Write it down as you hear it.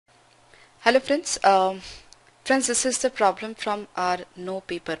Hello friends. Friends, this is the problem from our No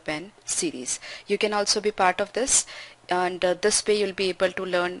Paper Pen series. You can also be part of this, and this way you'll be able to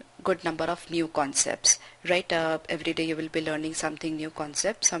learn good number of new concepts, right? Every day you will be learning something new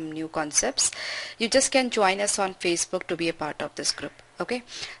concept, some new concepts. You just can join us on Facebook to be a part of this group. Okay,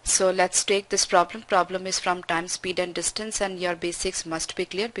 so let's take this problem. Problem is from time, speed and distance, and your basics must be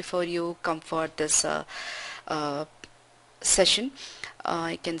clear before you come for this session,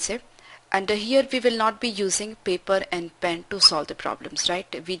 I can say. And here we will not be using paper and pen to solve the problems,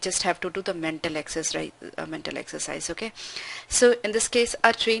 right? We just have to do the mental exercise, right? Mental exercise, okay? So in this case,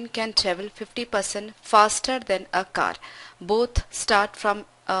 a train can travel 50% faster than a car. Both start from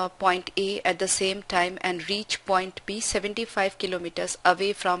point A at the same time and reach point B 75 kilometers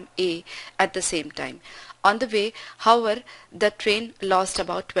away from A at the same time. On the way, however, the train lost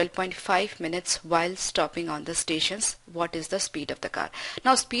about 12.5 minutes while stopping on the stations. What is the speed of the car?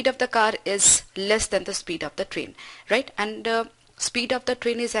 Now, speed of the car is less than the speed of the train, right? And speed of the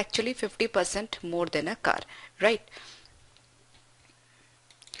train is actually 50% more than a car, right?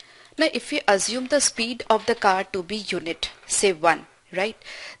 Now, if we assume the speed of the car to be unit, say 1, right?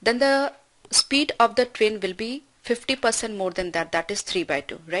 Then the speed of the train will be 50% more than that, that is 3 by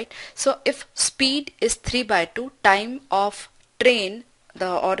 2, right? So if speed is 3 by 2, time of train,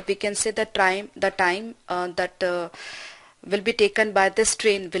 or we can say the time that will be taken by this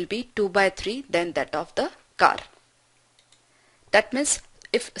train will be 2 by 3 than that of the car. That means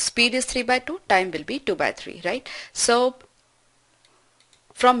if speed is 3 by 2, time will be 2 by 3, right? So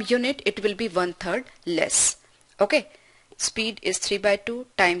from unit it will be 1/3 less, okay? Speed is 3 by 2,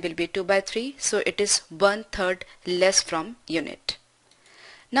 time will be 2 by 3, so it is 1/3 less from unit.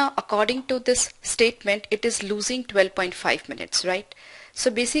 Now according to this statement, it is losing 12.5 minutes, right? So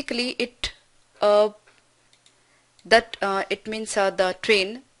basically it means the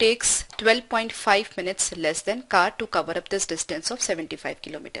train takes 12.5 minutes less than car to cover up this distance of 75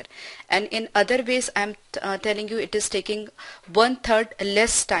 kilometer. And in other ways I'm telling you it is taking 1/3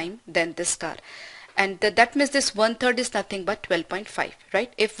 less time than this car. And that means this 1/3 is nothing but 12.5,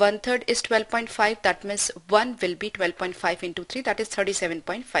 right? If 1/3 is 12.5, that means 1 will be 12.5 into 3, that is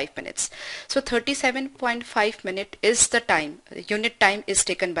 37.5 minutes. So 37.5 minute is the time, unit time is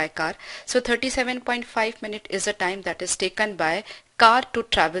taken by car. So 37.5 minute is the time that is taken by car to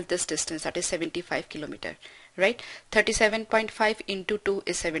travel this distance, that is 75 kilometer, right? 37.5 into 2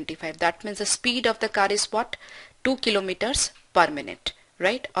 is 75. That means the speed of the car is what? 2 kilometers per minute.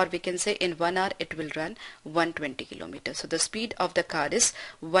 Right? Or we can say in 1 hour it will run 120 kilometers. So the speed of the car is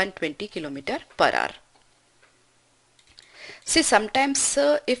 120 kilometer per hour. See, sometimes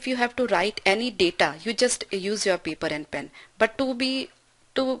if you have to write any data, you just use your paper and pen. But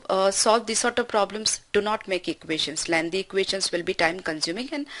to solve these sort of problems, do not make equations. Lengthy equations will be time consuming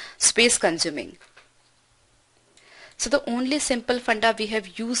and space consuming. So the only simple funda we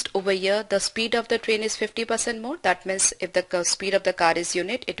have used over here, the speed of the train is 50% more. That means if the speed of the car is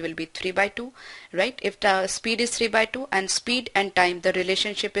unit, it will be 3 by 2, right? If the speed is 3 by 2 and speed and time, the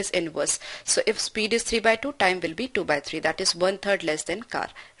relationship is inverse. So if speed is 3 by 2, time will be 2 by 3. That is 1/3 less than car,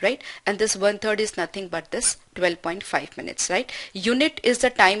 right? And this 1/3 is nothing but this 12.5 minutes, right? Unit is the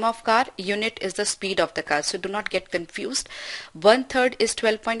time of car, unit is the speed of the car. So do not get confused. 1/3 is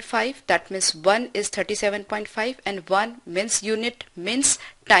 12.5, that means 1 is 37.5 and 1 means unit means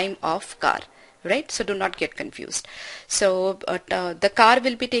time of car, right? So do not get confused. So the car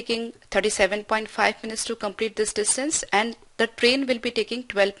will be taking 37.5 minutes to complete this distance, and the train will be taking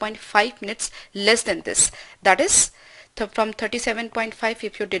 12.5 minutes less than this. That is from 37.5,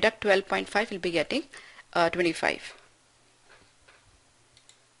 if you deduct 12.5, you'll be getting 25.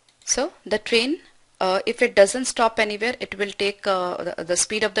 So the train, if it doesn't stop anywhere, it will take the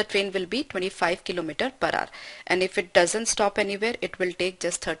speed of the train will be 25 kilometer per hour, and if it doesn't stop anywhere, it will take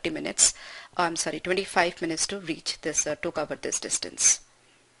just 25 minutes to reach this to cover this distance.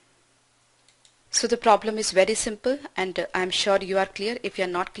 So the problem is very simple, and I'm sure you are clear. If you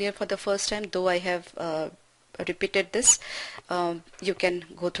are not clear for the first time, though I have repeated this, you can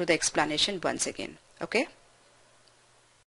go through the explanation once again. Okay.